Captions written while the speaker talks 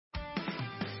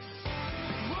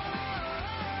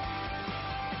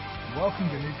Welcome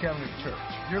to New Covenant Church.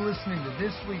 You're listening to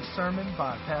this week's sermon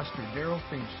by Pastor Darrell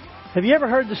Feemster. Have you ever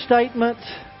heard the statement,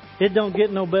 "It don't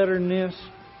get no better than this"?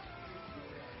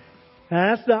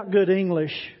 Now, that's not good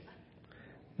English.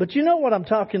 But you know what I'm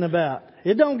talking about.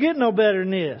 It don't get no better than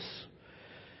this.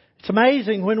 It's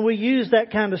amazing when we use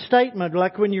that kind of statement,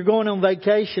 like when you're going on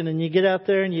vacation and you get out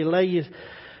there and you lay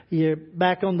your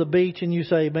back on the beach and you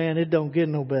say, "Man, it don't get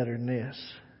no better than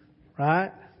this."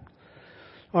 Right?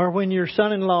 Or when your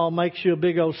son-in-law makes you a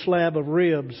big old slab of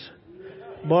ribs,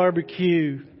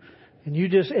 barbecue,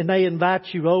 and they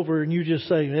invite you over and you just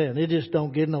say, "Man, it just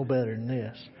don't get no better than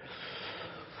this."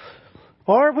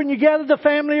 Or when you gather the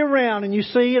family around and you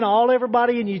see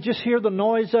everybody and you just hear the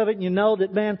noise of it and you know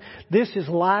that, man, this is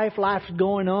life, life's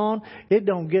going on. It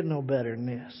don't get no better than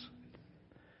this.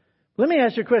 Let me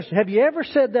ask you a question. Have you ever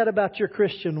said that about your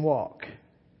Christian walk?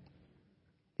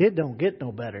 It don't get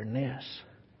no better than this.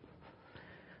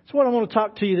 That's what I want to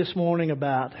talk to you this morning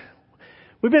about.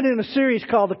 We've been in a series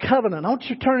called The Covenant. I want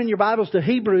you to turn in your Bibles to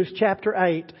Hebrews chapter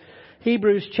 8.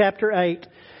 Hebrews chapter 8.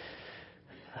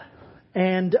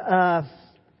 And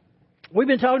we've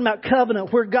been talking about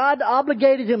covenant, where God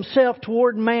obligated Himself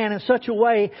toward man in such a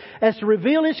way as to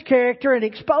reveal His character and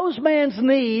expose man's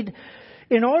need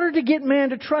in order to get man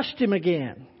to trust Him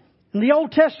again. In the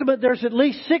Old Testament, there's at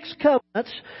least 6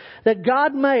 covenants that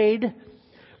God made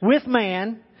with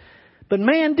man. But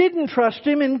man didn't trust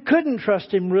Him and couldn't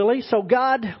trust Him really. So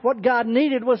what God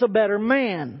needed was a better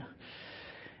man.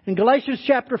 In Galatians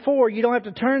chapter 4, you don't have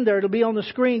to turn there, it'll be on the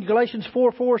screen. Galatians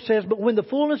 4:4 says, "But when the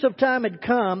fullness of time had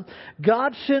come,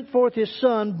 God sent forth His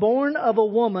Son, born of a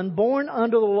woman, born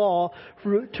under the law,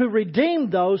 to redeem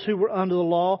those who were under the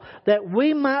law, that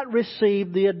we might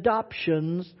receive the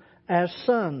adoptions as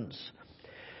sons."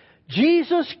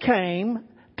 Jesus came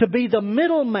to be the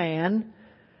middleman,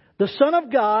 the Son of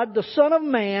God, the Son of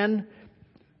Man,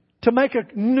 to make a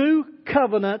new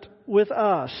covenant with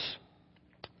us.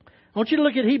 I want you to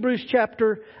look at Hebrews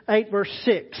chapter 8, verse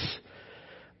 6.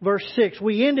 Verse 6.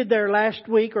 We ended there last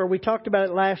week, or we talked about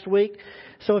it last week.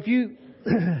 So if you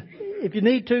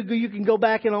need to, you can go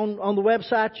back and on the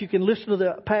website, you can listen to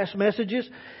the past messages.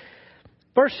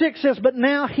 Verse 6 says, "But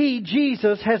now He,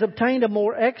 Jesus, has obtained a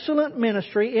more excellent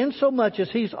ministry, insomuch as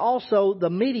He's also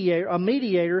the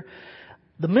mediator,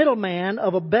 the middleman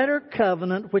of a better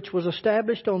covenant, which was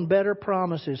established on better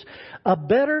promises." A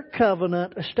better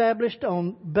covenant established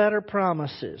on better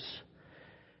promises.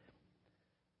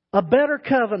 A better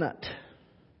covenant.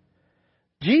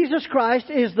 Jesus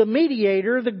Christ is the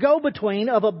mediator, the go-between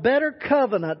of a better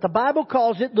covenant. The Bible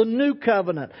calls it the new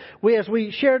covenant. As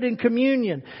we shared in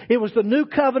communion, it was the new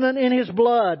covenant in His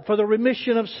blood for the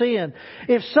remission of sin.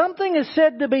 If something is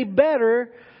said to be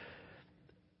better,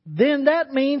 then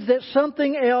that means that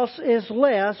something else is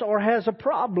less or has a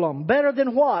problem. Better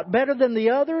than what? Better than the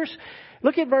others?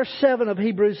 Look at verse 7 of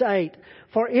Hebrews 8.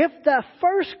 "For if the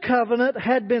first covenant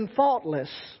had been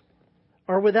faultless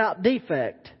or without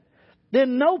defect,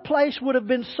 then no place would have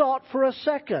been sought for a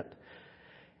second."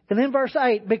 And then verse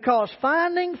 8, "Because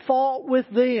finding fault with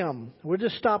them," we'll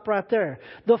just stop right there.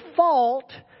 The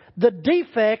fault, the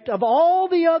defect of all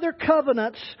the other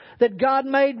covenants that God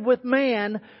made with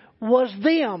man was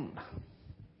them,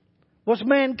 was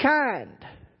mankind.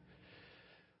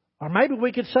 Or maybe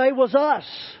we could say was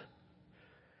us.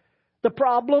 The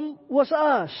problem was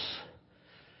us.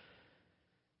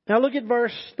 Now look at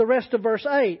the rest of verse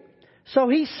 8. "So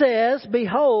He says,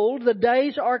 Behold, the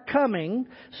days are coming,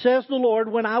 says the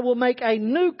Lord, when I will make a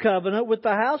new covenant with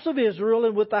the house of Israel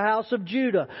and with the house of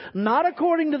Judah. Not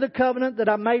according to the covenant that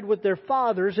I made with their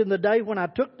fathers in the day when I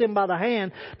took them by the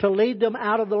hand to lead them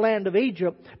out of the land of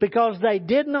Egypt, because they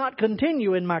did not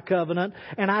continue in my covenant,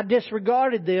 and I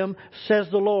disregarded them,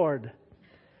 says the Lord."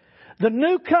 The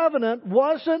new covenant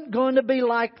wasn't going to be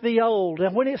like the old.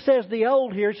 And when it says the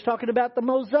old here, it's talking about the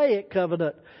Mosaic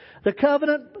covenant. The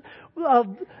covenant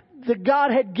that God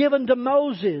had given to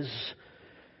Moses.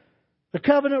 The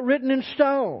covenant written in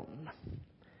stone.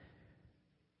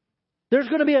 There's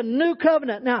going to be a new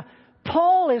covenant. Now,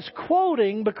 Paul is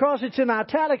quoting, because it's in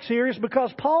italics here, is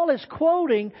because Paul is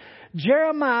quoting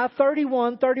Jeremiah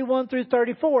 31 through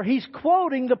 34. He's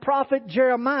quoting the prophet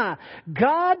Jeremiah.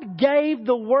 God gave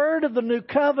the word of the new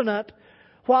covenant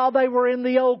while they were in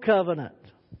the old covenant.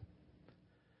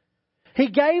 He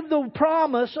gave the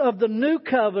promise of the new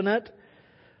covenant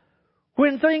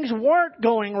when things weren't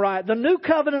going right. The new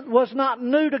covenant was not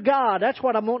new to God. That's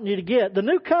what I'm wanting you to get. The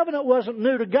new covenant wasn't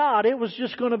new to God. It was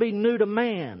just going to be new to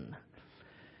man.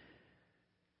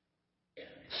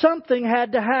 Something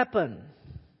had to happen.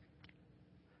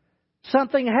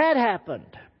 Something had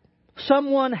happened.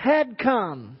 Someone had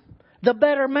come. The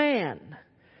better man.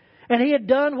 And He had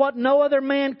done what no other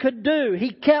man could do.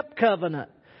 He kept covenant.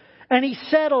 And He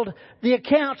settled the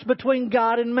accounts between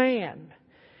God and man.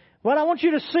 What I want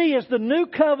you to see is the new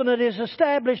covenant is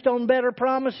established on better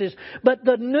promises. But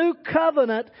the new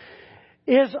covenant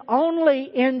is only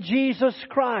in Jesus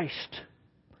Christ.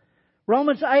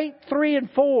 Romans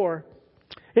 8:3-4.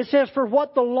 It says, "For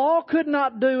what the law could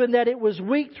not do in that it was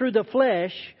weak through the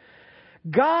flesh,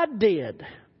 God did.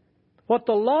 What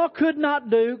the law could not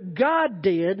do, God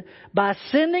did by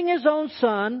sending His own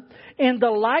Son in the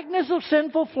likeness of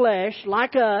sinful flesh,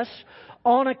 like us,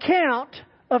 on account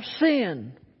of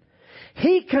sin.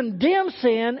 He condemned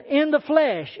sin in the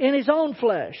flesh, in His own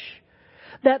flesh,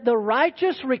 that the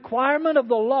righteous requirement of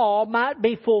the law might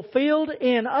be fulfilled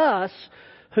in us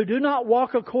who do not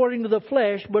walk according to the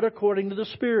flesh, but according to the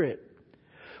Spirit."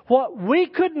 What we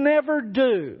could never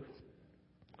do,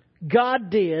 God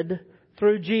did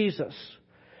through Jesus.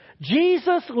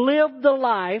 Jesus lived the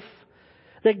life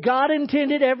that God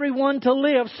intended everyone to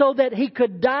live so that He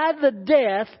could die the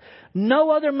death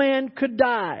no other man could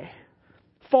die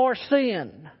for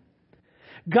sin.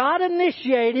 God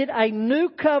initiated a new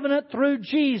covenant through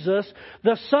Jesus,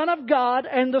 the Son of God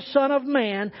and the Son of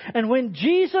Man. And when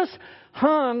Jesus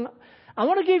hung, I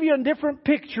want to give you a different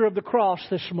picture of the cross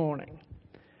this morning.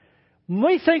 When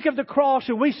we think of the cross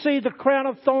and we see the crown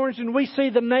of thorns and we see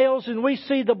the nails and we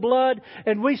see the blood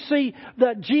and we see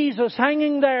that Jesus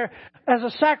hanging there as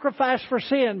a sacrifice for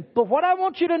sin. But what I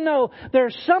want you to know,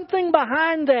 there's something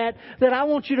behind that I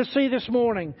want you to see this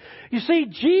morning. You see,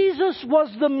 Jesus was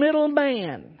the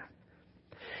middleman.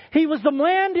 He was the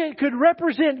man that could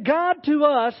represent God to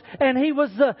us, and He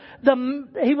was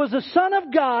the Son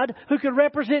of God who could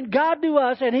represent God to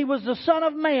us, and He was the Son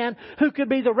of Man who could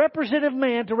be the representative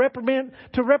man to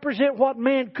represent what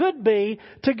man could be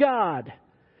to God.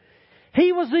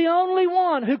 He was the only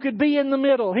one who could be in the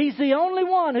middle. He's the only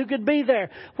one who could be there.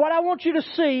 What I want you to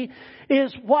see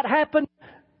is what happened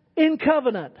in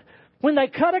covenant. When they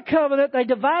cut a covenant, they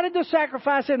divided the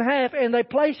sacrifice in half and they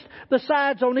placed the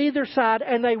sides on either side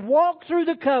and they walked through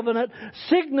the covenant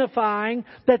signifying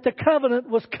that the covenant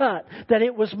was cut, that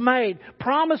it was made.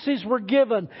 Promises were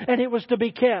given and it was to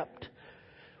be kept.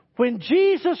 When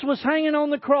Jesus was hanging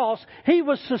on the cross, He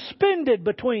was suspended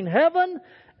between heaven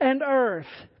and earth.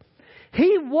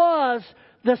 He was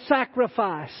the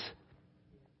sacrifice.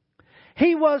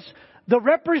 He was the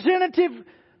representative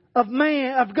of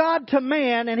man, of God to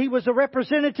man, and He was a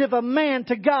representative of man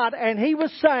to God, and He was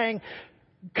saying,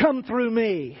 "Come through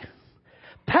me.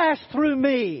 Pass through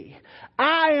me.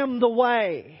 I am the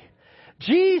way."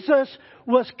 Jesus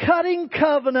was cutting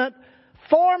covenant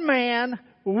for man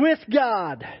with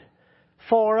God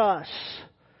for us.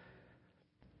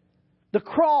 The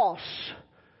cross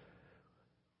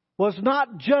was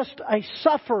not just a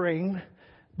suffering,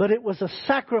 but it was a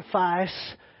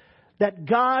sacrifice that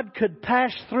God could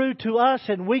pass through to us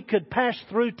and we could pass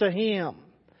through to Him.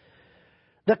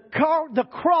 The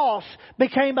cross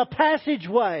became a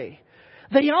passageway,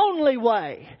 the only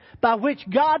way by which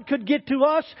God could get to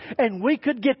us and we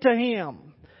could get to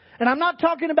Him. And I'm not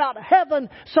talking about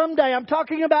heaven someday. I'm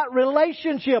talking about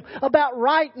relationship, about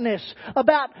rightness,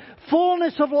 about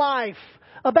fullness of life,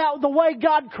 about the way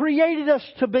God created us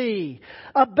to be.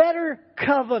 A better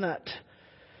covenant.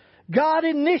 God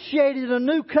initiated a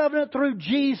new covenant through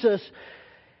Jesus.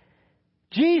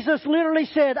 Jesus literally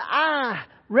said, "I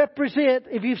represent,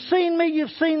 if you've seen me,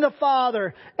 you've seen the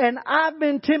Father. And I've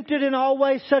been tempted in all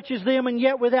ways such as them, and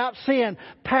yet without sin.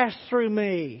 Pass through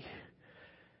me."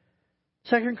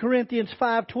 2 Corinthians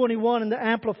 5:21 in the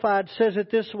Amplified says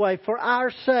it this way, "For our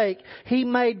sake He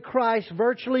made Christ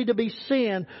virtually to be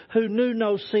sin who knew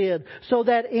no sin, so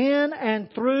that in and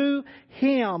through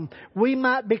Him we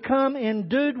might become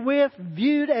endued with,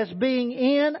 viewed as being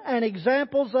in and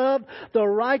examples of the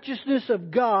righteousness of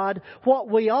God, what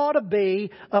we ought to be,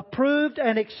 approved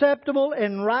and acceptable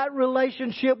in right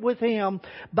relationship with Him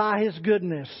by His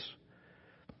goodness."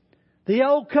 The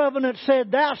old covenant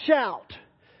said, "Thou shalt."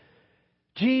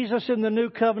 Jesus in the new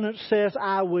covenant says,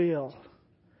 "I will."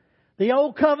 The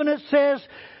old covenant says,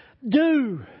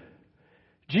 "Do."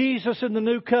 Jesus in the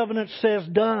new covenant says,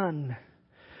 "Done."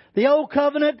 The old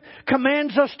covenant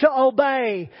commands us to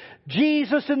obey.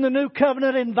 Jesus in the new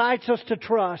covenant invites us to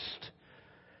trust.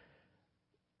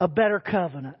 A better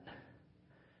covenant.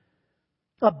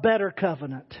 A better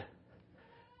covenant.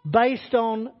 Based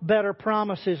on better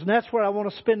promises. And that's where I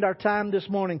want to spend our time this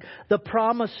morning. The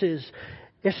promises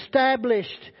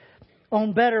established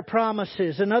on better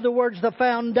promises. In other words, the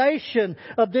foundation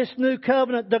of this new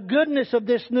covenant, the goodness of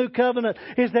this new covenant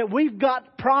is that we've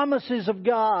got promises of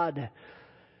God.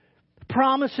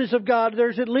 promises of God.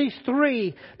 There's at least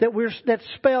 3 that's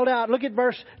spelled out. Look at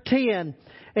verse 10.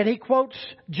 And he quotes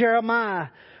Jeremiah.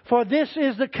 For this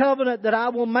is the covenant that I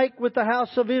will make with the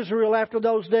house of Israel after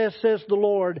those days, says the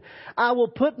Lord. I will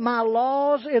put my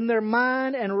laws in their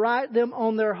mind and write them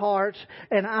on their hearts,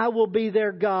 and I will be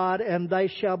their God, and they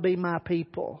shall be my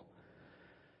people.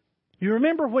 You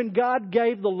remember when God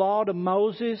gave the law to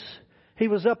Moses? He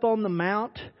was up on the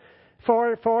mount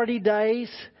for 40 days.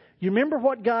 You remember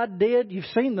what God did? You've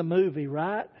seen the movie,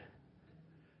 right?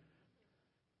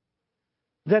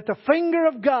 That the finger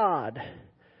of God,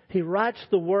 He writes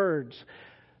the words,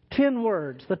 10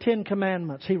 words, the 10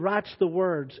 commandments. He writes the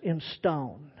words in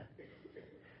stone.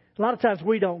 A lot of times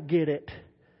we don't get it.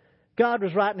 God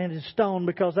was writing it in stone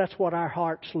because that's what our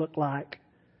hearts look like.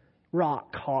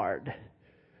 Rock hard.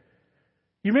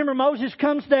 You remember Moses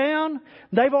comes down.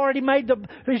 They've already made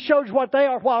it shows what they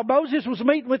are. While Moses was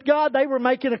meeting with God, they were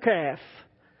making a calf.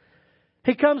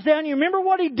 He comes down. You remember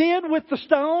what he did with the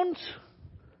stones?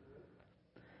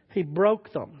 He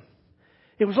broke them.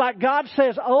 It was like God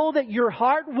says, oh, that your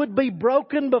heart would be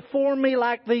broken before me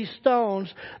like these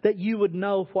stones, that you would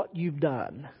know what you've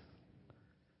done.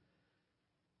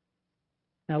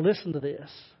 Now listen to this.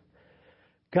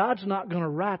 God's not going to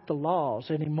write the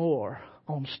laws anymore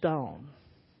on stone.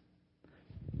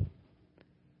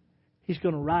 He's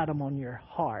going to write them on your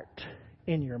heart,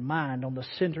 in your mind, on the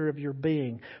center of your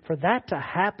being. For that to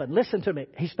happen, listen to me,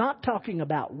 He's not talking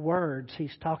about words,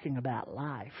 He's talking about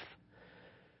life.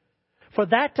 For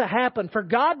that to happen, for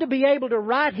God to be able to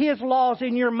write His laws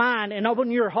in your mind and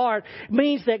open your heart,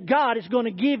 means that God is going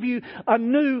to give you a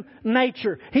new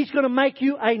nature. He's going to make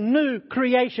you a new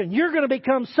creation. You're going to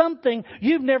become something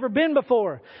you've never been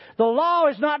before. The law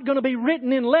is not going to be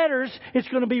written in letters, it's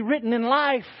going to be written in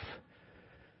life.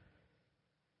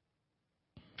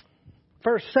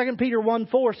 First, 2 Peter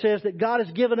 1:4 says that God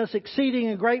has given us exceeding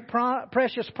and great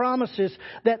precious promises,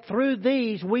 that through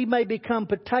these we may become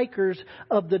partakers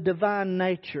of the divine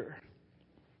nature.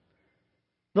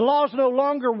 The law is no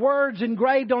longer words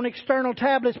engraved on external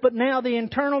tablets, but now the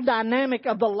internal dynamic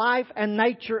of the life and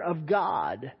nature of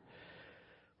God.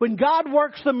 When God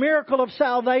works the miracle of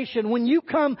salvation, when you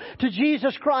come to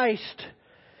Jesus Christ,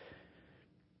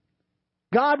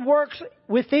 God works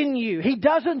within you. He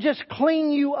doesn't just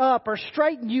clean you up or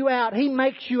straighten you out. He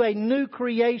makes you a new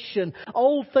creation.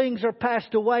 Old things are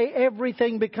passed away.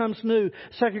 Everything becomes new.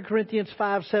 2 Corinthians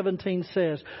 5:17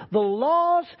 says, the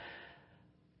laws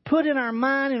put in our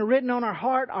mind and written on our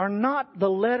heart are not the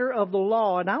letter of the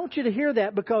law. And I want you to hear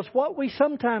that, because what we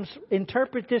sometimes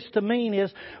interpret this to mean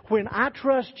is when I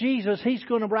trust Jesus, He's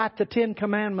going to write the 10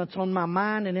 Commandments on my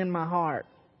mind and in my heart.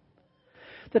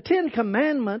 The 10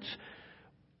 Commandments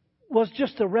was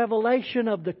just a revelation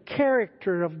of the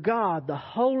character of God, the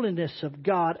holiness of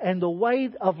God, and the way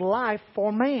of life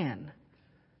for man.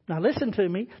 Now listen to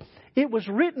me. It was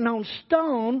written on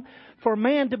stone for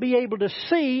man to be able to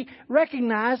see,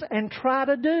 recognize, and try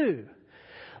to do.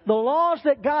 The laws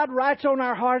that God writes on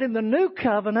our heart in the new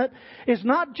covenant is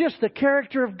not just the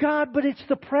character of God, but it's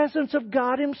the presence of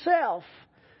God Himself.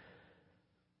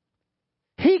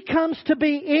 He comes to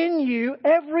be in you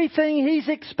everything He's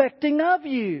expecting of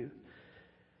you.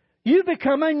 You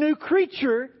become a new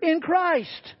creature in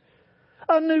Christ.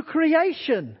 A new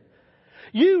creation.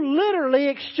 You literally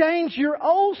exchange your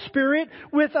old spirit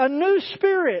with a new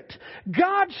spirit.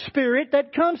 God's Spirit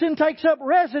that comes and takes up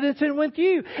residence in with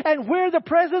you. And where the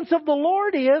presence of the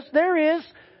Lord is, there is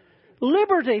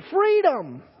liberty,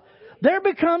 freedom. There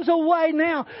becomes a way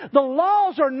now. The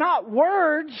laws are not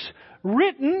words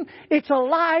written. It's a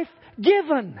life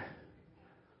given.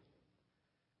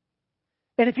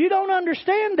 And if you don't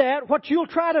understand that, what you'll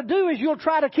try to do is you'll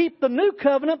try to keep the new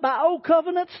covenant by old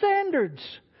covenant standards.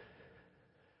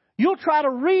 You'll try to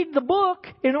read the book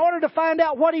in order to find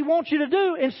out what He wants you to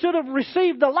do instead of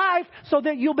receive the life so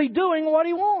that you'll be doing what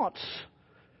He wants.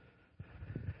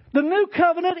 The new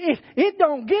covenant, it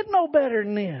don't get no better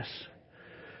than this.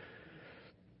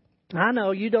 I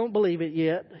know you don't believe it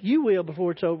yet. You will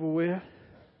before it's over with.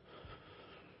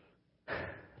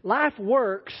 Life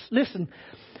works. Listen,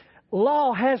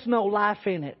 law has no life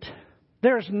in it.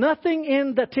 There's nothing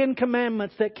in the 10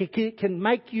 Commandments that can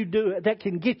make you do it, that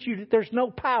can get you. There's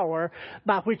no power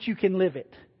by which you can live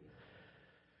it.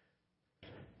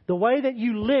 The way that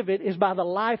you live it is by the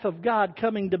life of God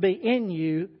coming to be in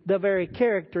you, the very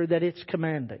character that it's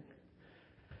commanding.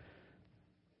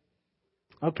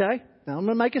 Okay? Now I'm going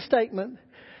to make a statement.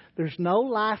 There's no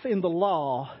life in the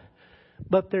law,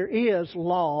 but there is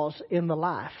laws in the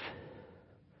life.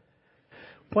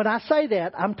 When I say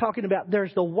that, I'm talking about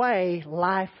there's the way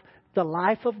the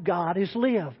life of God is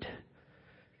lived.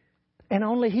 And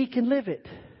only He can live it.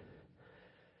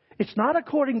 It's not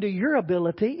according to your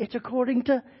ability. It's according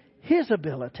to His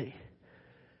ability.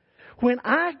 When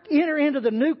I enter into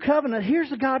the new covenant,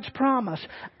 here's God's promise.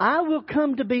 I will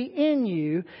come to be in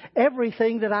you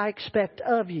everything that I expect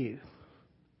of you.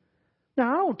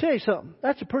 Now, I want to tell you something.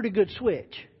 That's a pretty good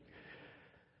switch.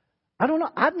 I don't know.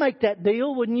 I'd make that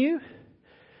deal, wouldn't you?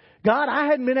 God, I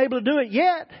hadn't been able to do it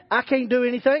yet. I can't do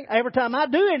anything. Every time I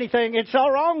do anything, it's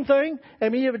a wrong thing. I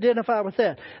mean, you identify with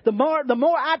that. The more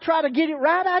I try to get it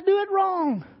right, I do it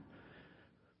wrong.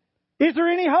 Is there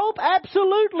any hope?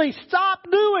 Absolutely. Stop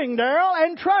doing, Darrell,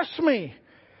 and trust me.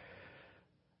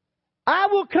 I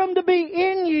will come to be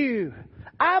in you.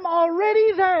 I'm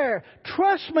already there.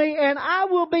 Trust me, and I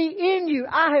will be in you.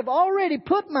 I have already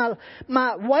put my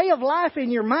way of life in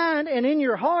your mind and in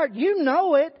your heart. You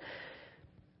know it.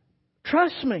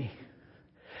 Trust me.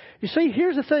 You see,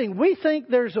 here's the thing. We think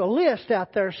there's a list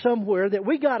out there somewhere that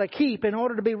we got to keep in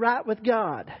order to be right with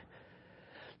God.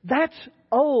 That's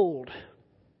old.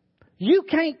 You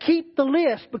can't keep the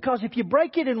list because if you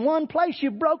break it in one place,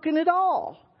 you've broken it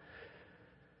all.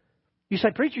 You say,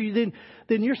 preacher,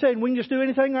 then you're saying we can just do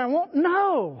anything I want?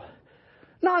 No.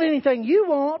 Not anything you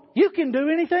want. You can do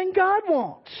anything God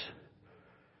wants.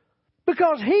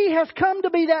 Because He has come to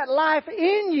be that life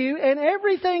in you, and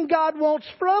everything God wants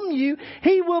from you,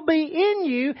 He will be in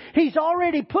you. He's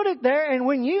already put it there, and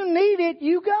when you need it,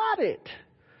 you got it.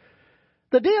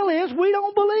 The deal is we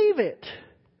don't believe it.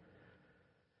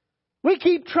 We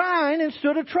keep trying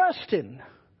instead of trusting.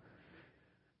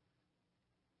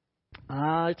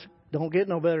 It don't get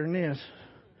no better than this.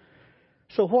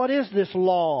 So what is this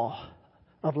law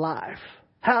of life?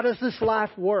 How does this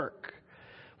life work?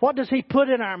 What does He put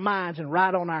in our minds and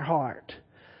write on our heart?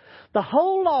 The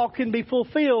whole law can be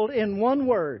fulfilled in one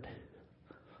word.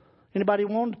 Anybody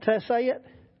want to say it?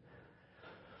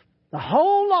 The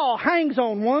whole law hangs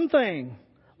on one thing.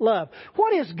 Love.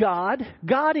 What is God?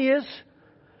 God is...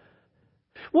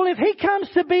 Well, if He comes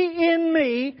to be in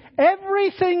me,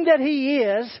 everything that He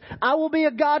is, I will be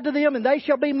a God to them and they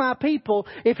shall be my people.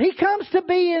 If He comes to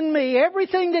be in me,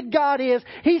 everything that God is,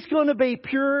 He's going to be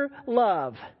pure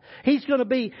love. He's going to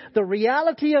be the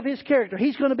reality of His character.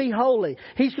 He's going to be holy.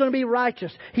 He's going to be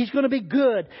righteous. He's going to be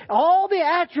good. All the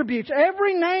attributes,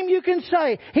 every name you can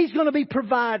say, He's going to be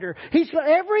provider.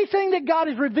 Everything that God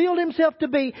has revealed Himself to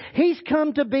be, He's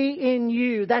come to be in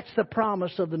you. That's the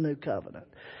promise of the new covenant.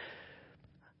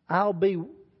 I'll be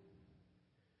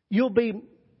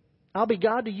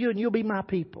God to you and you'll be my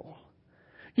people.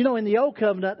 You know, in the old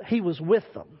covenant, He was with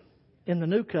them. In the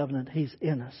new covenant, He's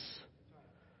in us.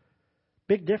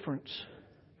 Big difference.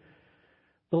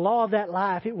 The law of that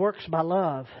life, it works by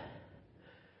love.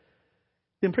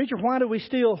 Then, preacher, why do we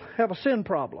still have a sin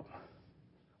problem?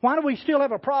 Why do we still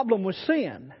have a problem with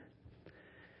sin?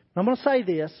 I'm going to say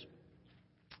this.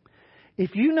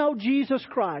 If you know Jesus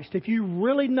Christ, if you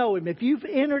really know Him, if you've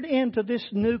entered into this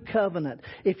new covenant,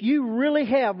 if you really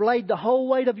have laid the whole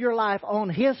weight of your life on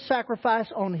His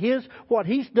sacrifice, on what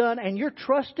He's done, and you're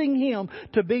trusting Him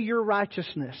to be your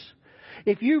righteousness,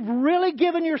 if you've really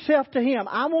given yourself to Him,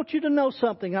 I want you to know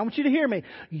something. I want you to hear me.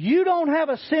 You don't have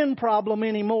a sin problem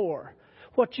anymore.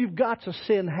 What you've got's a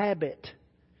sin habit.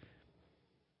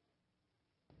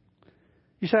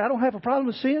 You say, I don't have a problem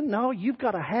with sin? No, you've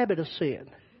got a habit of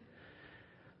sin.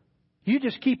 You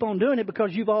just keep on doing it because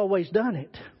you've always done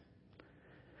it.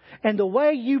 And the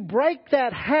way you break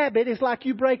that habit is like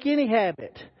you break any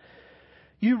habit.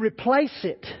 You replace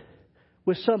it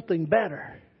with something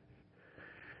better.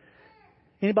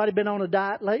 Anybody been on a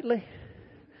diet lately?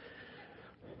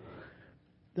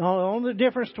 The only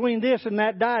difference between this and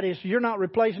that diet is you're not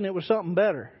replacing it with something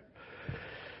better.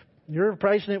 You're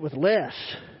replacing it with less.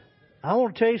 I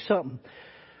want to tell you something.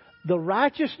 The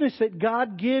righteousness that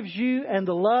God gives you and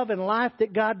the love and life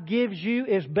that God gives you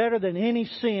is better than any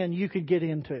sin you could get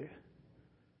into.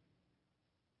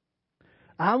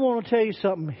 I want to tell you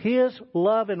something. His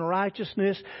love and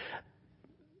righteousness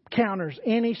counters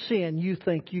any sin you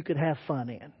think you could have fun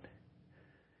in.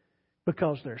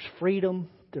 Because there's freedom,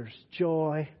 there's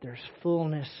joy, there's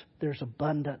fullness, there's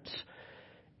abundance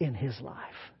in His life.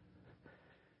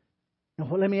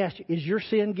 Now, let me ask you, is your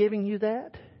sin giving you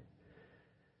that?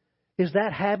 Is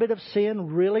that habit of sin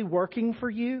really working for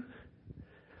you?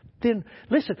 Then,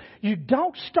 listen, you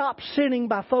don't stop sinning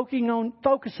by focusing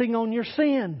on your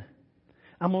sin.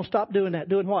 I'm going to stop doing that.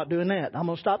 Doing what? Doing that. I'm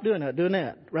going to stop doing that. Doing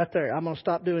that. Right there. I'm going to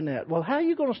stop doing that. Well, how are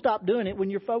you going to stop doing it when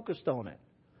you're focused on it?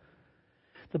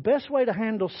 The best way to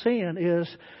handle sin is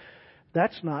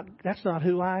That's not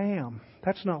who I am.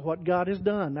 That's not what God has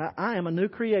done. I am a new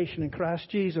creation in Christ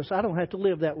Jesus. I don't have to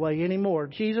live that way anymore.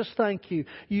 Jesus, thank you.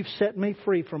 You've set me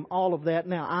free from all of that.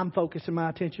 Now I'm focusing my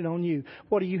attention on you.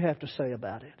 What do you have to say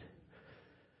about it?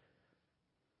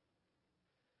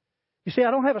 You see,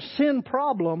 I don't have a sin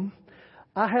problem.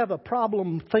 I have a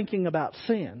problem thinking about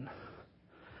sin.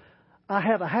 I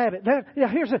have a habit.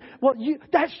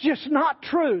 That's just not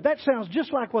true. That sounds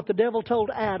just like what the devil told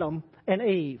Adam and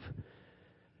Eve.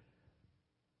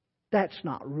 That's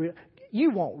not real.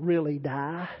 You won't really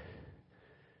die.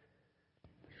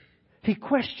 He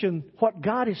questioned what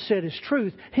God has said is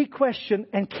truth. He questioned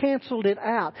and canceled it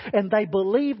out. And they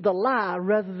believed the lie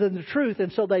rather than the truth.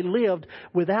 And so they lived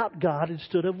without God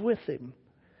instead of with Him.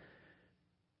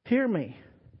 Hear me.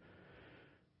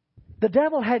 The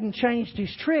devil hadn't changed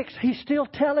his tricks. He's still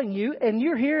telling you, and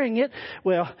you're hearing it.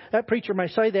 Well, that preacher may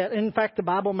say that. In fact, the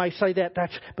Bible may say that.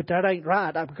 But that ain't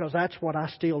right because that's what I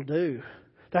still do.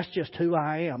 That's just who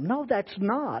I am. No, that's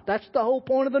not. That's the whole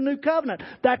point of the new covenant.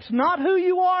 That's not who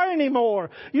you are anymore.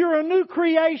 You're a new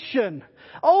creation.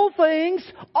 All things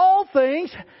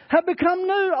have become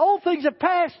new. Old things have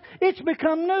passed. It's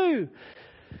become new.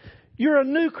 You're a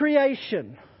new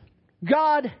creation.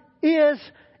 God is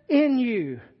in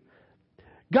you.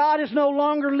 God is no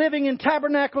longer living in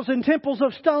tabernacles and temples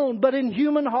of stone, but in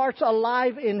human hearts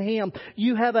alive in Him.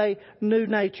 You have a new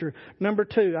nature. Number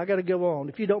 2, I got to go on.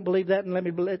 If you don't believe that, and let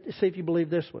me see if you believe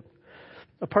this one.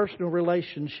 A personal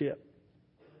relationship.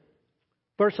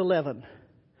 Verse 11.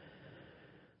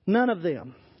 None of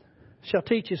them shall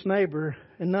teach his neighbor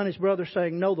and none his brother,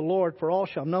 saying, Know the Lord, for all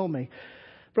shall know me,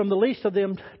 from the least of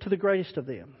them to the greatest of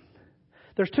them.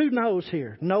 There's 2 no's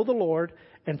here. Know the Lord,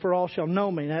 and for all shall know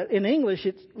me. Now, in English,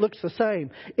 it looks the same.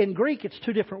 In Greek, it's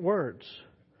 2 different words.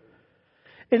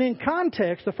 And in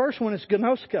context, the first one is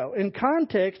gnosko. In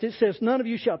context, it says, none of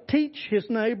you shall teach his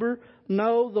neighbor,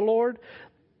 know the Lord.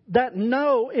 That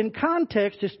know, in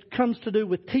context, comes to do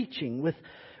with teaching,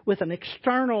 with an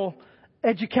external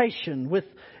education.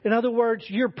 In other words,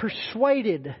 you're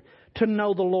persuaded to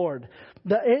know the Lord.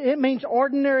 It means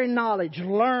ordinary knowledge,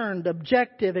 learned,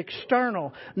 objective,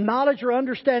 external, knowledge or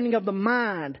understanding of the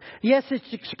mind. Yes,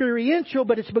 it's experiential,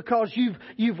 but it's because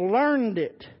you've learned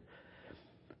it.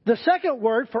 The second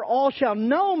word for all shall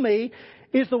know me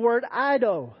is the word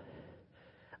ido.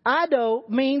 Ido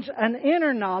means an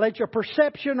inner knowledge, a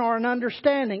perception, or an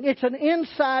understanding. It's an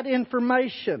inside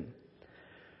information.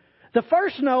 The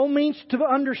first know means to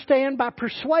understand by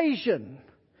persuasion.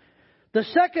 The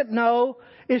second know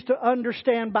is to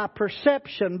understand by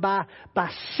perception, by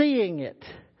seeing it.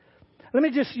 Let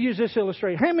me just use this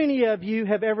illustration. How many of you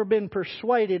have ever been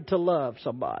persuaded to love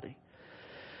somebody?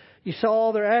 You saw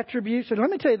all their attributes. And let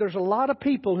me tell you, there's a lot of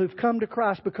people who've come to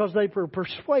Christ because they were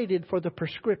persuaded for the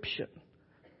prescription.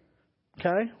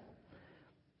 Okay?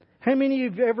 How many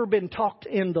of you have ever been talked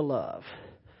into love?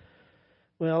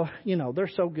 Well,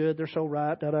 they're so good, they're so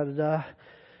right, da-da-da-da.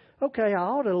 Okay, I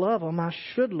ought to love them. I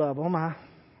should love them.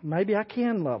 Maybe I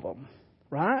can love them.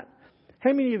 Right?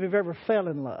 How many of you have ever fell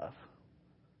in love?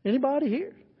 Anybody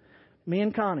here? Me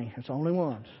and Connie. It's the only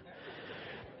ones.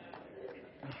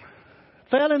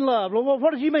 Fell in love. Well,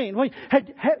 what do you mean? How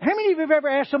many of you have ever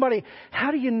asked somebody,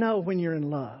 how do you know when you're in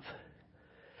love?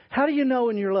 How do you know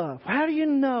when you're loved? How do you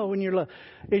know when you're loved?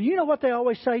 And you know what they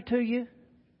always say to you?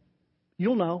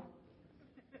 You'll know.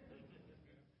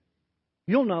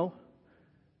 You'll know.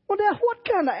 Well, now, what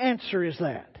kind of answer is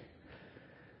that?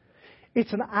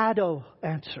 It's an idle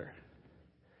answer.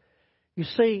 You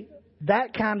see,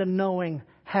 that kind of knowing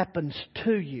happens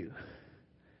to you.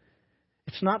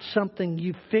 It's not something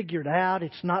you've figured out.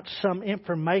 It's not some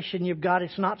information you've got.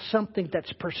 It's not something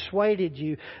that's persuaded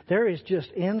you. There is just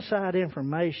inside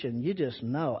information. You just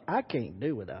know, I can't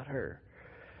do without her.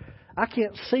 I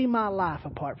can't see my life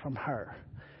apart from her.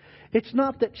 It's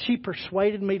not that she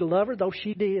persuaded me to love her, though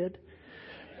she did.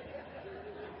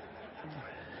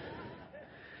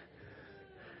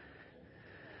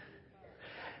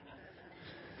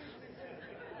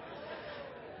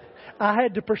 I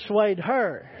had to persuade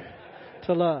her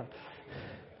to love.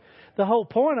 The whole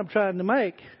point I'm trying to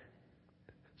make,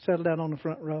 settle down on the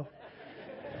front row.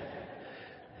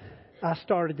 I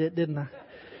started it, didn't I?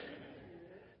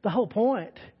 The whole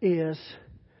point is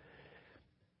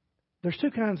there's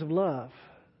 2 kinds of love.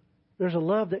 There's a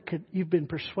love that you've been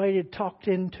persuaded, talked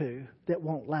into, that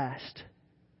won't last.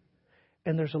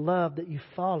 And there's a love that you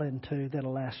fall into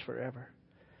that'll last forever.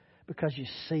 Because you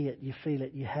see it, you feel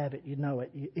it, you have it, you know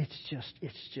it. It's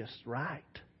just right.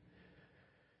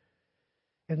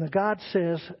 And the God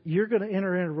says, you're going to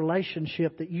enter into a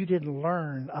relationship that you didn't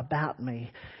learn about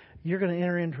me. You're going to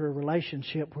enter into a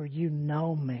relationship where you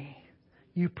know me.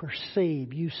 You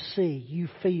perceive, you see, you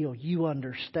feel, you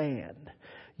understand,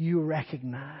 you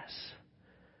recognize.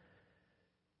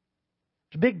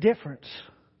 It's a big difference.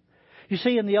 You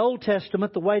see, in the Old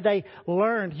Testament, the way they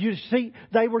learned, you see,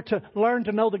 they were to learn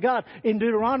to know the God. In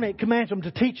Deuteronomy, it commands them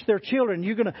to teach their children.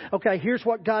 You're going to, okay, here's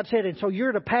what God said. And so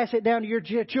you're to pass it down to your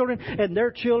children and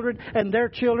their children and their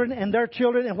children and their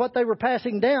children. And what they were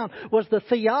passing down was the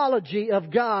theology of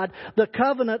God, the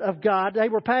covenant of God. They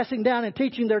were passing down and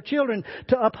teaching their children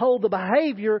to uphold the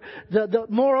behavior, the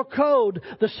moral code,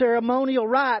 the ceremonial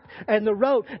rite, and the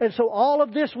rote. And so all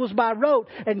of this was by rote.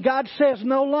 And God says,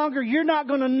 no longer, you're not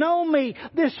going to know me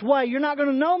this way. You're not going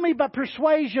to know me by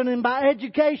persuasion and by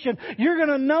education. You're going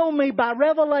to know me by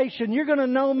revelation. You're going to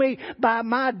know me by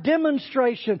my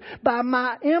demonstration, by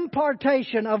my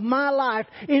impartation of my life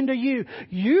into you.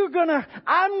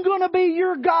 I'm going to be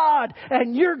your God,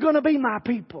 and you're going to be my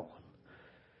people.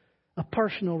 A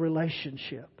personal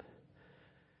relationship.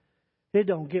 It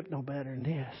don't get no better than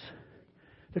this.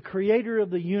 The Creator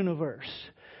of the universe,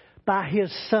 by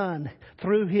His Son,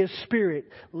 through His Spirit,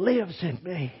 lives in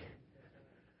me.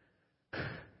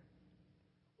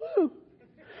 Woo.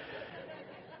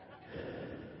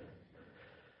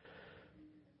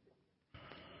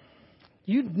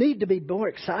 You need to be more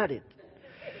excited.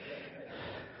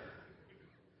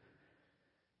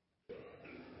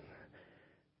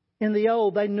 In the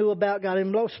old, they knew about God.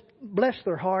 And bless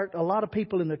their heart, a lot of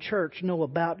people in the church know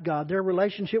about God. Their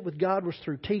relationship with God was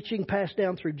through teaching, passed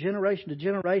down through generation to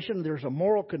generation. There's a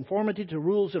moral conformity to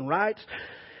rules and rites.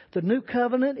 The New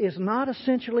Covenant is not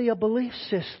essentially a belief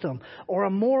system or a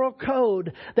moral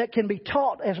code that can be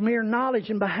taught as mere knowledge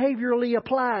and behaviorally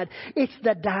applied. It's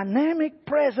the dynamic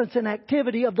presence and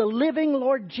activity of the living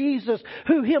Lord Jesus,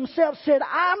 who Himself said,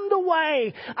 I'm the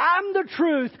way, I'm the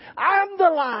truth, I'm the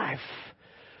life.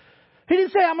 He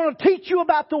didn't say, I'm going to teach you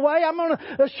about the way. I'm going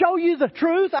to show you the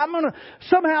truth. I'm going to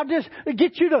somehow just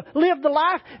get you to live the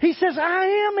life. He says, I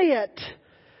am it.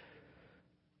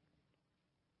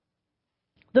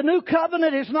 The New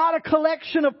Covenant is not a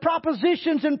collection of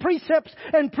propositions and precepts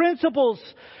and principles,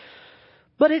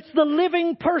 but it's the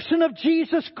living person of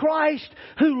Jesus Christ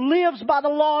who lives by the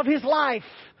law of His life.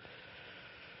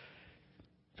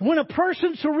 When a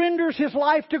person surrenders his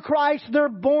life to Christ, they're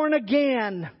born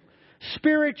again.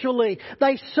 Spiritually,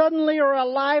 they suddenly are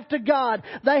alive to God.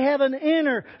 They have an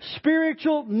inner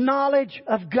spiritual knowledge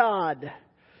of God.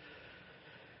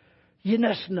 You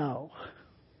must know.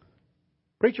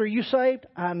 Preacher, are you saved?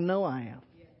 I know I am.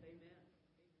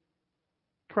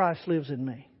 Christ lives in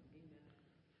me.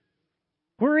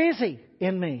 Where is He?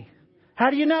 In me.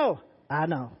 How do you know? I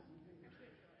know.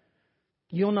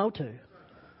 You'll know too.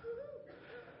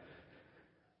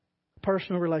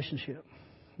 Personal relationship.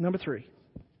 Number 3.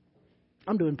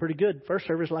 I'm doing pretty good. First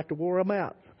service like to wore them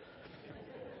out.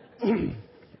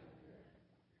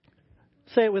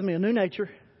 Say it with me. A new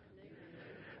nature.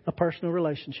 A personal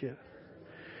relationship.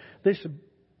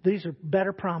 These are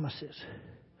better promises.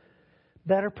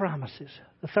 Better promises.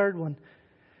 The third one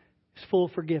is full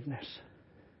forgiveness.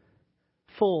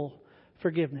 Full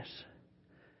forgiveness.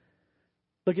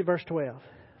 Look at verse 12.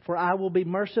 For I will be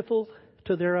merciful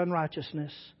to their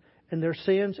unrighteousness, and their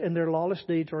sins and their lawless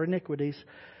deeds or iniquities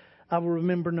I will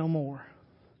remember no more.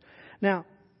 Now,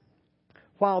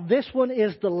 while this one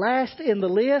is the last in the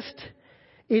list,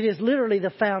 it is literally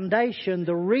the foundation,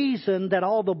 the reason that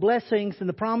all the blessings and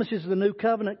the promises of the New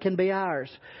Covenant can be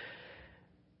ours.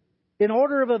 In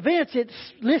order of events, it's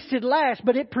listed last,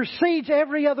 but it precedes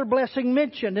every other blessing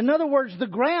mentioned. In other words, the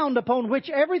ground upon which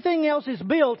everything else is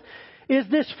built is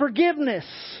this forgiveness,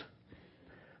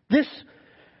 this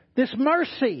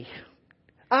mercy.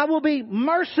 I will be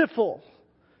merciful.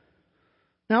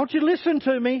 Now, I want you to listen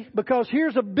to me, because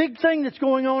here's a big thing that's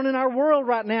going on in our world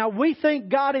right now. We think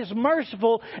God is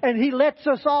merciful and He lets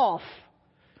us off.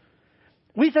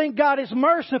 We think God is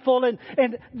merciful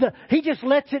and He just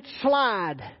lets it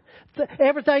slide.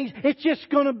 Everything, it's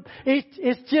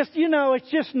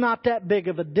just not that big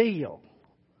of a deal.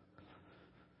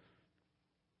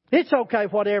 It's okay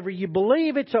whatever you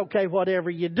believe. It's okay whatever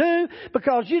you do,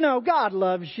 because God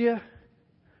loves you.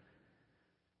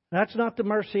 That's not the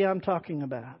mercy I'm talking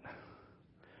about.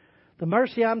 The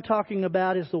mercy I'm talking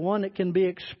about is the one that can be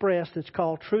expressed. It's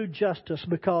called true justice,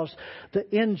 because the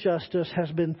injustice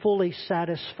has been fully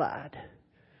satisfied.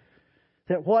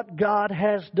 That what God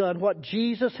has done, what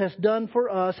Jesus has done for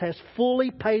us, has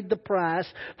fully paid the price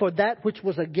for that which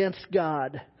was against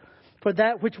God. For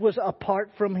that which was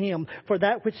apart from Him. For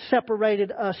that which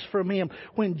separated us from Him.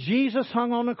 When Jesus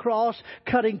hung on the cross,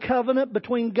 cutting covenant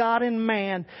between God and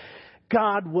man,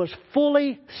 God was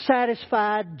fully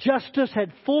satisfied. Justice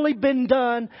had fully been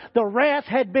done. The wrath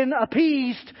had been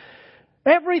appeased.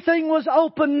 Everything was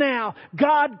open now.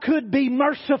 God could be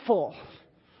merciful.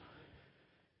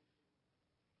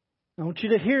 I want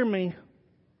you to hear me.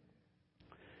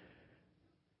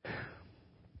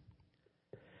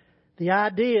 The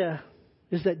idea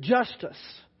is that justice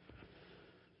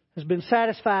has been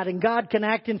satisfied and God can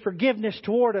act in forgiveness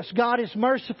toward us. God is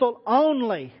merciful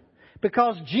only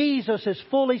because Jesus has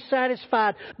fully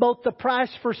satisfied both the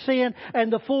price for sin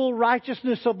and the full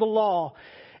righteousness of the law.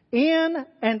 In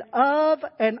and of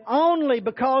and only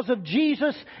because of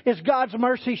Jesus is God's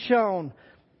mercy shown.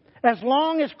 As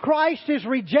long as Christ is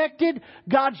rejected,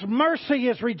 God's mercy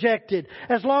is rejected.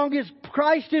 As long as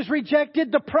Christ is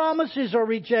rejected, the promises are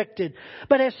rejected.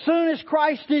 But as soon as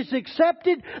Christ is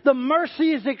accepted, the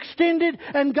mercy is extended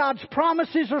and God's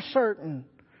promises are certain.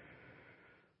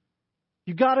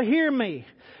 You got to hear me.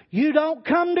 You don't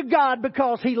come to God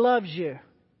because He loves you.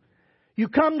 You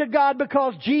come to God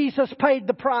because Jesus paid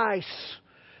the price.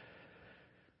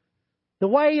 The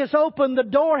way is open. The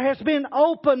door has been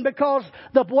opened because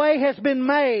the way has been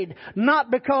made,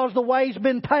 not because the way's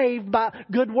been paved by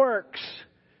good works.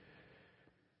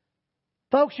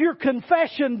 Folks, your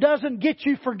confession doesn't get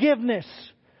you forgiveness.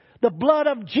 The blood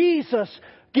of Jesus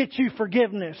gets you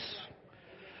forgiveness.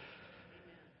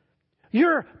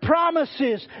 Your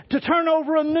promises to turn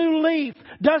over a new leaf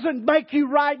doesn't make you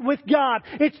right with God.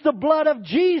 It's the blood of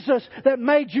Jesus that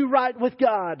made you right with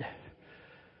God.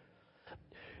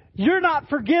 You're not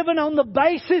forgiven on the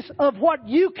basis of what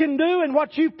you can do and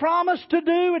what you promise to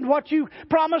do and what you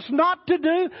promise not to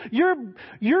do.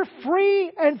 You're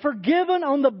free and forgiven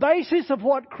on the basis of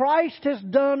what Christ has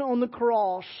done on the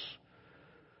cross.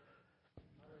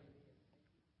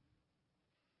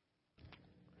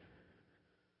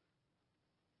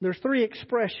 There's three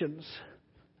expressions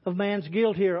of man's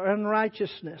guilt here.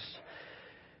 Unrighteousness.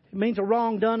 It means a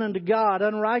wrong done unto God.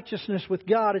 Unrighteousness with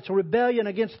God. It's a rebellion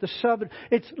against the sovereign.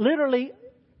 It's literally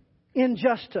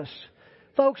injustice.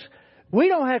 Folks, we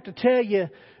don't have to tell you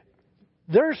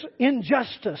there's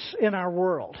injustice in our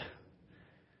world.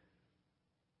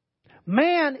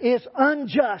 Man is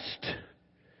unjust.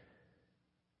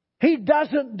 He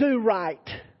doesn't do right.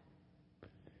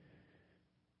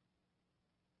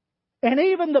 And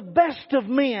even the best of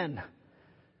men,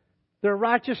 their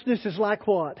righteousness is like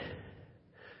what?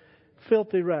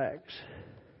 Filthy rags.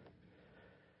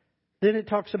 Then it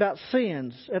talks about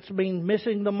sins. That's being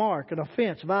missing the mark, an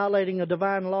offense, violating a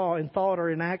divine law in thought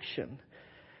or in action.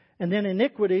 And then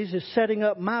iniquities is setting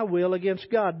up my will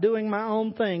against God, doing my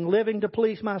own thing, living to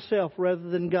please myself rather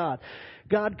than God.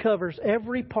 God covers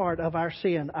every part of our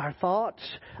sin, our thoughts,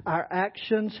 our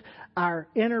actions, our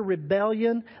inner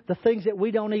rebellion, the things that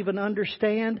we don't even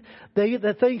understand.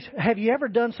 The things, have you ever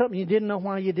done something you didn't know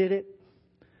why you did it?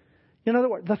 In other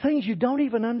words, the things you don't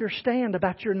even understand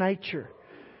about your nature,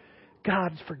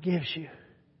 God forgives you.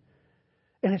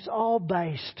 And it's all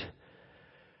based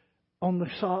on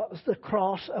the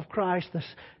cross of Christ, the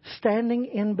standing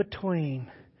in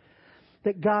between.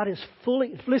 That God is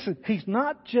fully, listen, He's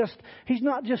not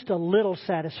just a little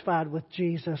satisfied with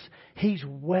Jesus. He's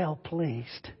well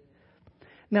pleased.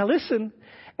 Now listen,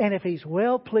 and if He's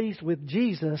well pleased with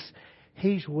Jesus,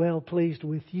 He's well pleased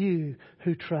with you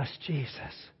who trust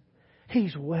Jesus.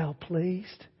 He's well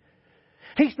pleased.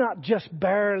 He's not just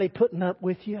barely putting up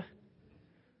with you.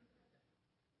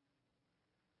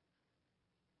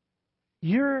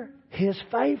 You're His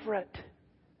favorite.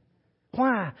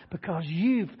 Why? Because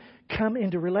you've come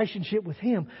into relationship with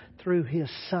Him through His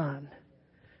Son.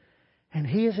 And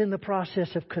He is in the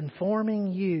process of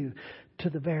conforming you to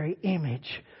the very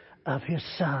image of His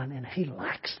Son. And He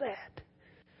likes that.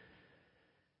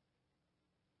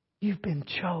 You've been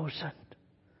chosen.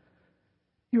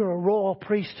 You're a royal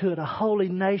priesthood, a holy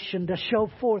nation to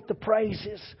show forth the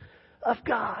praises of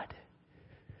God.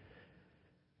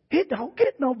 It don't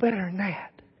get no better than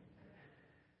that.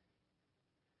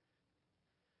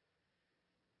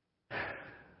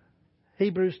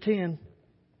 Hebrews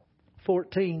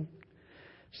 10:14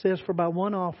 says, "For by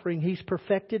one offering He's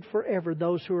perfected forever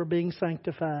those who are being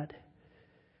sanctified."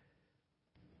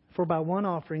 For by one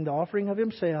offering, the offering of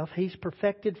Himself, He's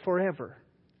perfected forever.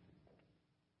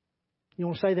 You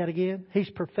want to say that again? He's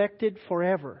perfected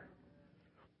forever.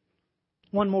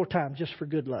 One more time, just for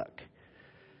good luck.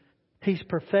 He's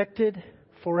perfected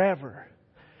forever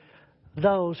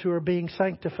those who are being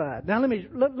sanctified. Now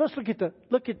let's look at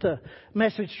the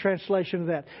Message translation of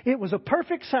that. It was a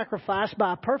perfect sacrifice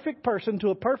by a perfect person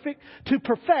to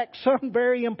perfect some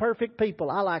very imperfect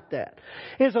people. I like that.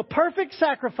 It's a perfect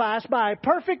sacrifice by a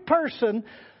perfect person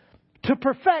to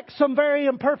perfect some very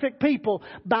imperfect people.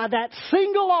 By that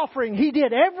single offering, He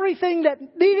did everything that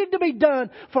needed to be done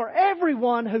for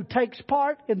everyone who takes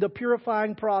part in the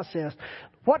purifying process.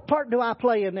 What part do I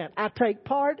play in that? I take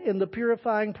part in the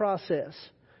purifying process.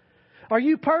 Are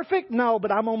you perfect? No,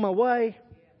 but I'm on my way.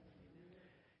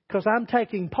 Because I'm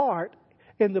taking part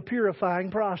in the purifying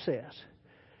process.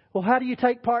 Well, how do you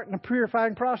take part in the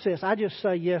purifying process? I just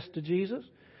say yes to Jesus.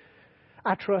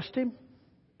 I trust Him.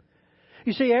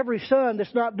 You see, every son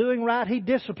that's not doing right, He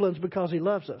disciplines because He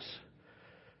loves us.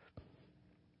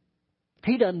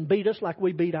 He doesn't beat us like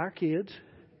we beat our kids.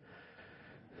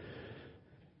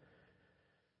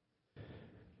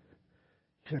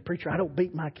 You say, preacher, I don't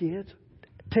beat my kids.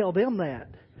 Tell them that.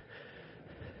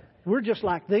 We're just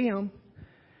like them.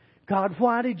 God,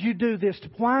 why did you do this?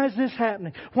 Why is this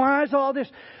happening? Why is all this?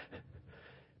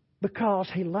 Because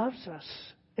He loves us.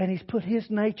 And He's put His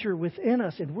nature within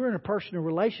us. And we're in a personal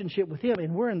relationship with Him.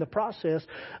 And we're in the process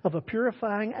of a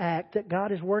purifying act that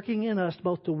God is working in us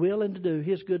both to will and to do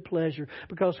His good pleasure.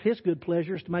 Because His good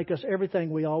pleasure is to make us everything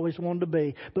we always wanted to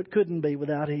be, but couldn't be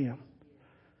without Him.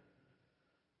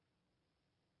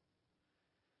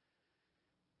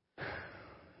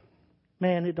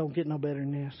 Man, it don't get no better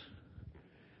than this.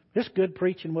 It's good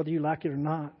preaching whether you like it or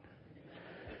not.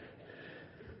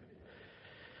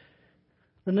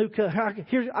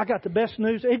 I got the best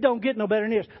news. It don't get no better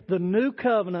than this. The new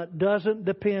covenant doesn't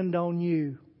depend on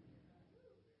you.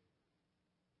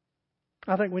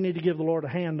 I think we need to give the Lord a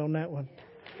hand on that one.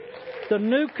 The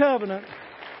new covenant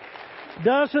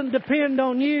doesn't depend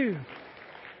on you.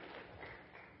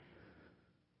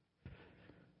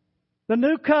 The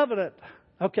new covenant,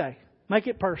 okay, make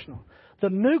it personal. The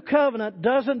new covenant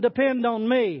doesn't depend on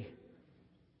me.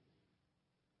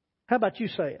 How about you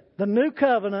say it? The new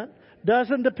covenant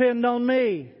doesn't depend on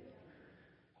me.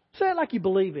 Say it like you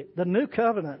believe it. The new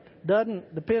covenant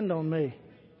doesn't depend on me.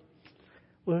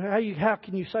 Well, how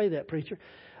can you say that, preacher?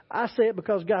 I say it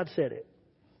because God said it.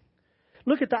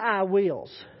 Look at the I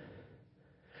wills.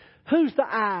 Who's the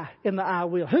I in the I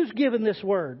will? Who's given this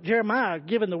word? Jeremiah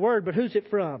given the word, but who's it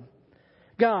from?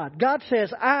 God. God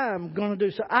says, I'm going to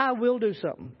do something. I will do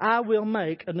something. I will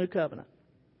make a new covenant.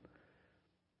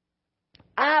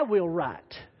 I will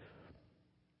write.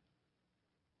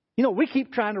 You know, we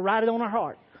keep trying to write it on our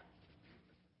heart.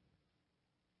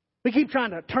 We keep trying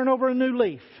to turn over a new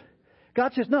leaf.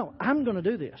 God says, no, I'm going to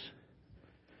do this.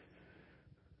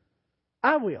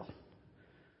 I will.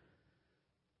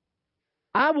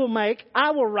 I will make,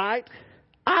 I will write,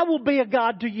 I will be a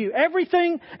God to you.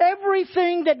 Everything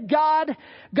that God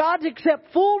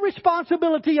accepts full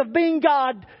responsibility of being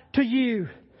God to you.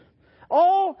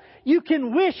 All you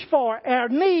can wish for or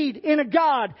need in a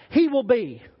God, He will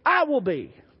be. I will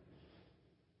be.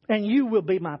 And you will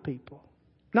be my people.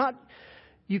 Not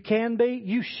you can be,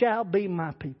 you shall be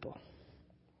my people.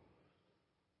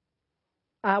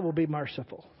 I will be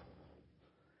merciful.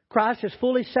 Christ has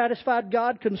fully satisfied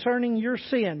God concerning your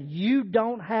sin. You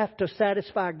don't have to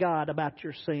satisfy God about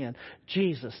your sin.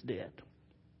 Jesus did.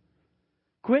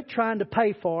 Quit trying to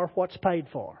pay for what's paid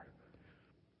for.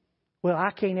 Well,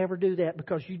 I can't ever do that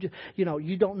because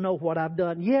you don't know what I've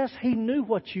done. Yes, He knew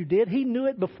what you did. He knew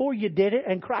it before you did it,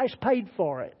 and Christ paid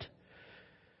for it.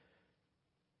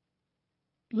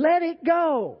 Let it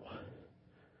go.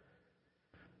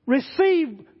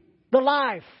 Receive the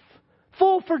life,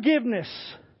 full forgiveness.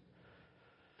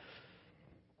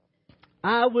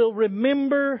 I will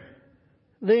remember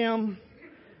them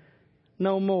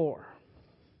no more.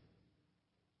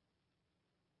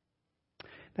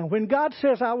 Now, when God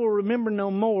says, I will remember no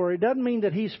more, it doesn't mean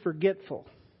that He's forgetful.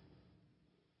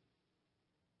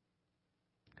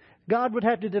 God would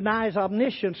have to deny His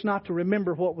omniscience not to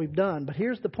remember what we've done. But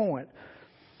here's the point.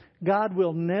 God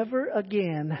will never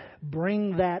again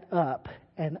bring that up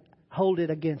and hold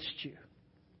it against you.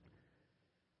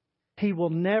 He will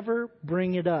never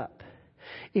bring it up.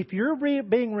 If you're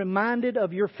being reminded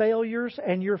of your failures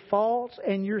and your faults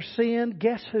and your sin,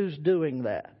 guess who's doing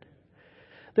that?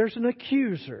 There's an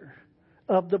accuser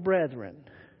of the brethren.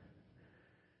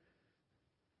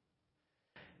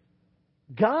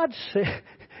 God said,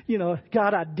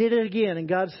 God, I did it again. And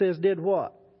God says, did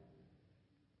what?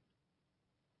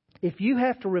 If you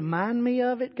have to remind me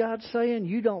of it, God's saying,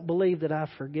 you don't believe that I've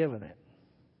forgiven it.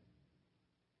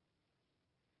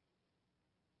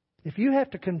 If you have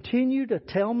to continue to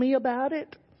tell me about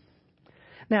it,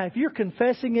 now if you're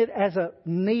confessing it as a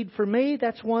need for me,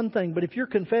 that's one thing. But if you're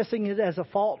confessing it as a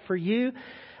fault for you,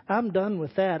 I'm done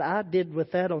with that. I did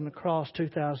with that on the cross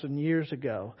 2,000 years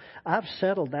ago. I've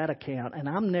settled that account and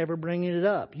I'm never bringing it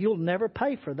up. You'll never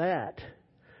pay for that.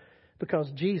 because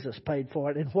Jesus paid for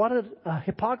it. And what a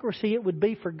hypocrisy it would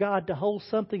be for God to hold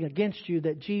something against you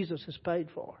that Jesus has paid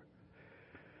for.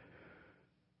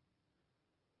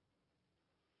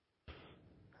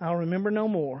 I'll remember no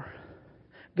more.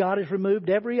 God has removed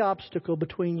every obstacle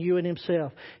between you and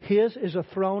Himself. His is a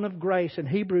throne of grace, and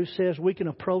Hebrews says we can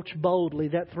approach boldly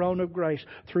that throne of grace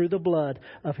through the blood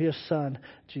of His Son,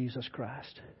 Jesus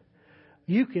Christ.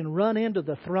 You can run into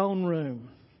the throne room.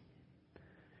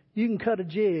 You can cut a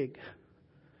jig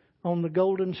on the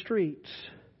golden streets,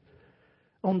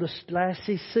 on the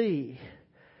glassy sea.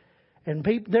 And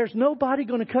there's nobody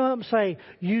going to come and say,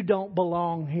 you don't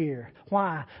belong here.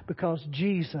 Why? Because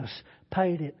Jesus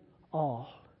paid it all.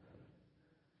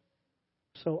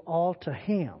 So all to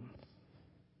Him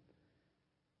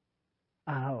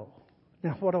I owe.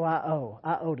 Now what do I owe?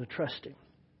 I owe to trust Him.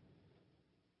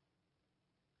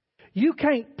 You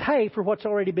can't pay for what's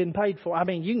already been paid for. I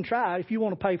mean, you can try. If you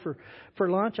want to pay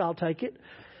for lunch, I'll take it.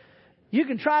 You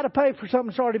can try to pay for something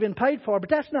that's already been paid for, but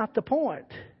that's not the point.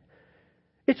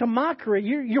 It's a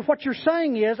mockery. What you're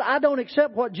saying is, I don't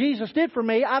accept what Jesus did for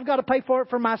me. I've got to pay for it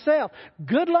for myself.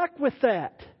 Good luck with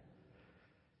that.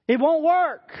 It won't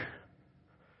work.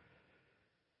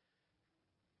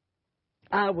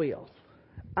 I will.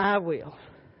 I will.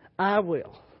 I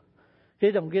will.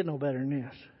 It don't get no better than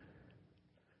this.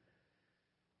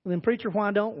 Well, then, preacher,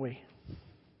 why don't we?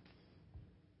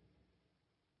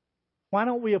 Why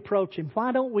don't we approach Him?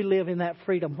 Why don't we live in that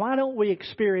freedom? Why don't we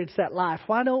experience that life?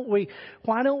 Why don't we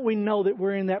know that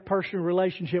we're in that personal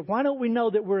relationship? Why don't we know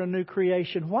that we're a new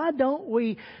creation? Why don't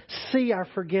we see our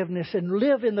forgiveness and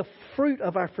live in the fruit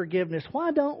of our forgiveness?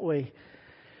 Why don't we?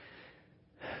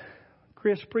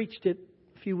 Chris preached it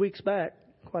a few weeks back,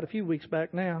 quite a few weeks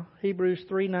back now. Hebrews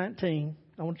 3:19.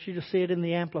 I want you to see it in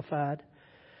the Amplified.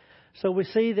 So we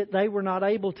see that they were not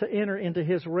able to enter into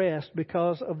His rest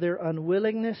because of their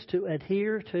unwillingness to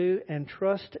adhere to and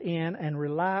trust in and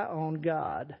rely on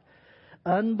God.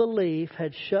 Unbelief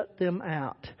had shut them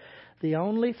out. The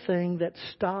only thing that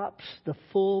stops the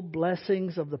full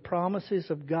blessings of the promises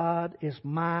of God is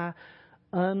my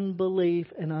unbelief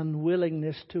and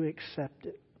unwillingness to accept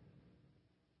it.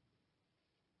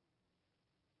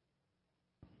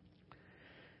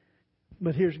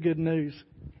 But here's good news.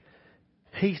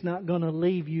 He's not going to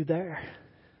leave you there.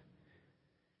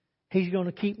 He's going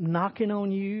to keep knocking on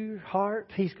your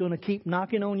heart. He's going to keep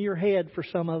knocking on your head for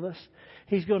some of us.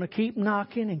 He's going to keep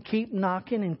knocking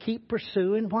and keep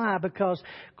pursuing. Why? Because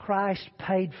Christ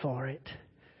paid for it.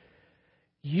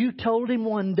 You told Him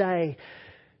one day,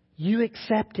 you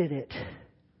accepted it.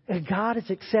 And God has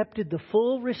accepted the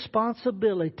full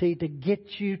responsibility to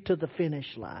get you to the finish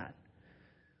line.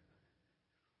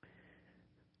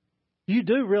 You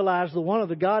do realize the one of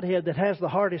the Godhead that has the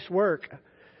hardest work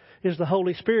is the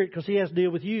Holy Spirit, because He has to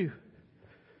deal with you.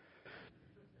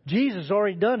 Jesus has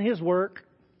already done His work.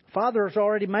 Father has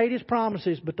already made His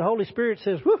promises, but the Holy Spirit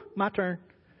says, whew, my turn.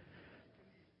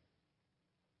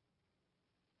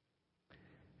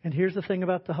 And here's the thing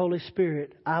about the Holy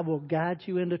Spirit. I will guide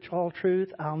you into all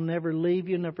truth. I'll never leave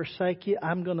you, never forsake you.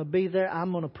 I'm going to be there.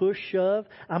 I'm going to push, shove.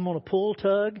 I'm going to pull,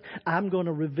 tug. I'm going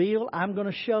to reveal. I'm going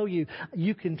to show you.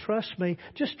 You can trust me.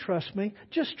 Just trust me.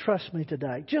 Just trust me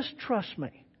today. Just trust me.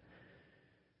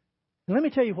 And let me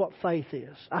tell you what faith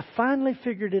is. I finally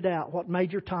figured it out, what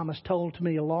Major Thomas told to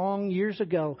me years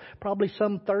ago, probably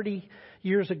some 30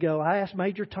 years ago. I asked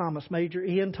Major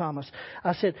Ian Thomas,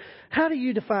 I said, how do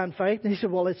you define faith? And he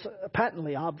said, well, it's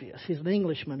patently obvious. He's an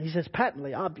Englishman. He says,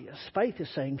 patently obvious. Faith is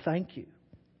saying thank you.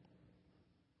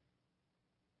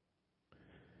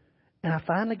 And I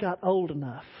finally got old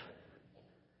enough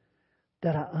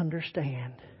that I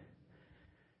understand.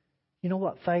 You know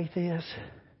what faith is?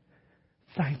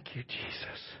 Thank you,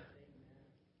 Jesus.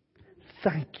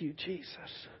 Thank you,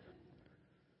 Jesus.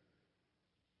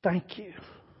 Thank you.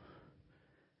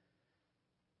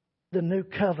 The new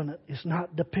covenant is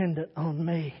not dependent on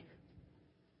me.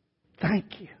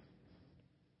 Thank you.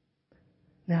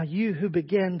 Now you who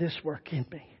began this work in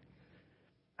me,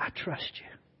 I trust you.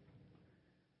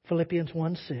 Philippians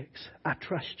 1:6, I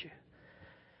trust you.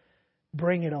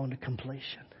 Bring it on to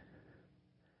completion.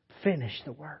 Finish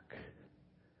the work.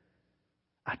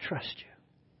 I trust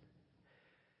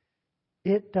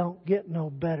you. It don't get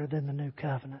no better than the new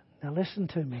covenant. Now listen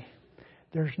to me.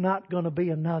 There's not going to be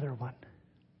another one.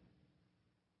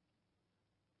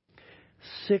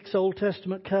 6 Old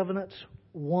Testament covenants,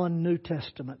 1 New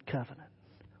Testament covenant.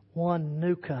 1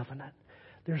 new covenant.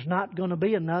 There's not going to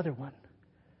be another one.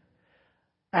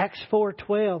 Acts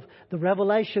 4:12, the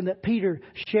revelation that Peter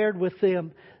shared with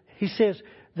them, he says,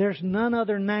 there's none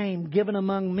other name given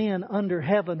among men under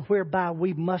heaven whereby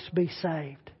we must be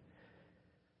saved.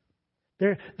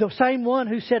 The same one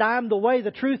who said, I am the way,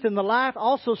 the truth, and the life,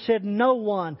 also said, no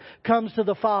one comes to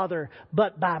the Father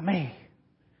but by me.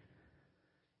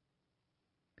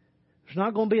 There's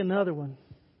not going to be another one.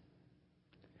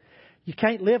 You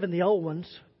can't live in the old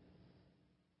ones.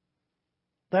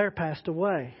 They're passed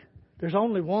away. There's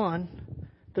only one,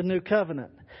 the new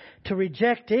covenant. To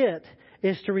reject it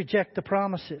is to reject the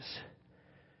promises.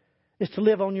 It's to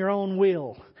live on your own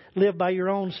will. Live by your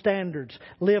own standards.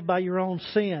 Live by your own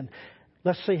sin.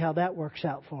 Let's see how that works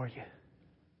out for you.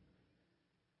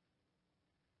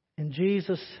 And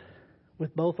Jesus,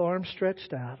 with both arms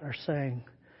stretched out, are saying,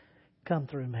 come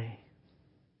through me.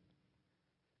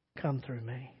 Come through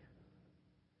me.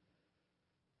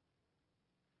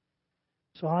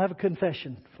 So I have a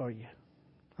confession for you.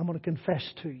 I'm going to confess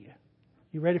to you.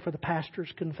 You ready for the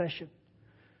pastor's confession?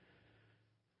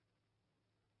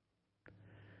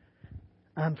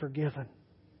 I'm forgiven.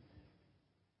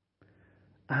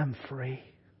 I'm free.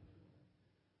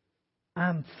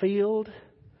 I'm filled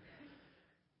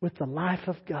with the life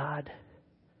of God.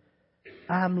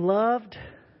 I'm loved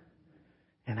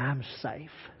and I'm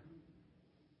safe.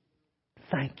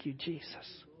 Thank you, Jesus.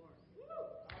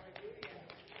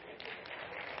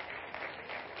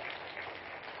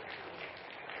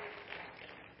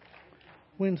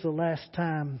 When's the last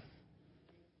time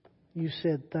you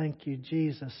said thank you,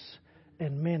 Jesus,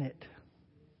 and meant it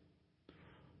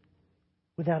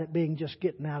without it being just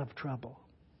getting out of trouble?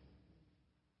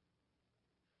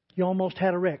 You almost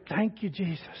had a wreck. Thank you,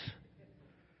 Jesus.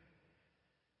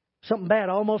 Something bad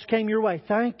almost came your way.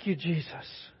 Thank you, Jesus.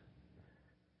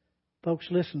 Folks,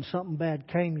 listen, something bad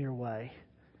came your way.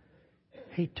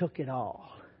 He took it all.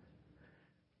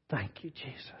 Thank you,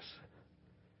 Jesus.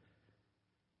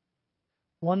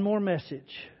 One more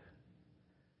message.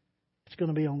 It's going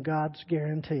to be on God's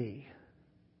guarantee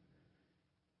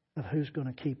of who's going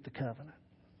to keep the covenant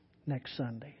next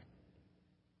Sunday.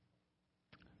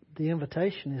 The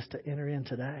invitation is to enter in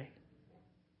today.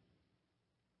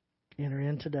 Enter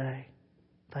in today.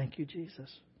 Thank you,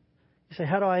 Jesus. You say,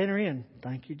 how do I enter in?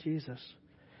 Thank you, Jesus.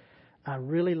 I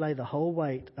really lay the whole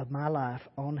weight of my life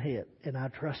on Him, and I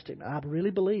trust Him. I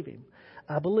really believe Him.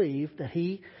 I believe that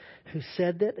He who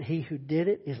said that, He who did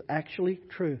it, is actually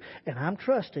true. And I'm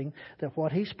trusting that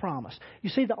what He's promised.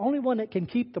 You see, the only one that can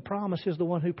keep the promise is the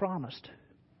one who promised.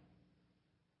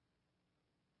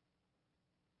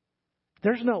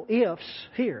 There's no ifs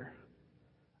here.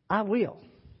 I will.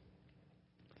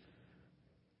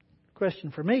 The question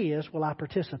for me is, will I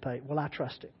participate? Will I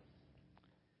trust Him?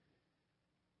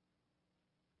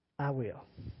 I will.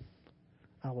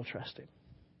 I will trust Him.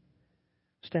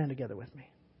 Stand together with me.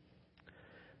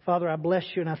 Father, I bless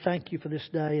You and I thank You for this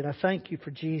day, and I thank You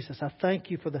for Jesus. I thank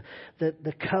You for the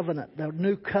covenant, the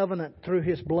new covenant through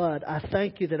His blood. I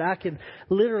thank You that I can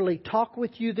literally talk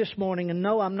with You this morning and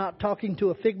know I'm not talking to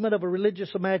a figment of a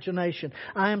religious imagination.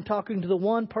 I am talking to the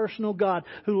one personal God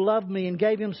who loved me and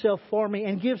gave Himself for me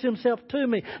and gives Himself to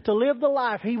me to live the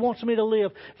life He wants me to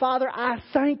live. Father, I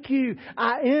thank You.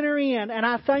 I enter in, and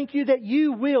I thank You that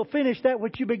You will finish that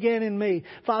which You began in me.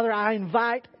 Father, I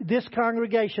invite this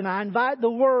congregation, I invite the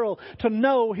world to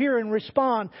know, hear, and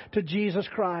respond to Jesus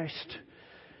Christ.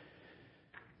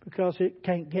 Because it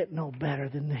can't get no better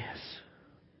than this.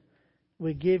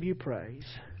 We give You praise.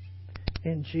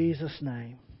 In Jesus'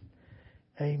 name.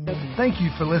 Amen. Thank you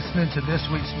for listening to this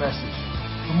week's message.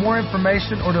 For more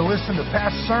information or to listen to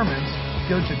past sermons,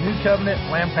 go to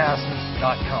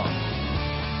newcovenantlampasas.com.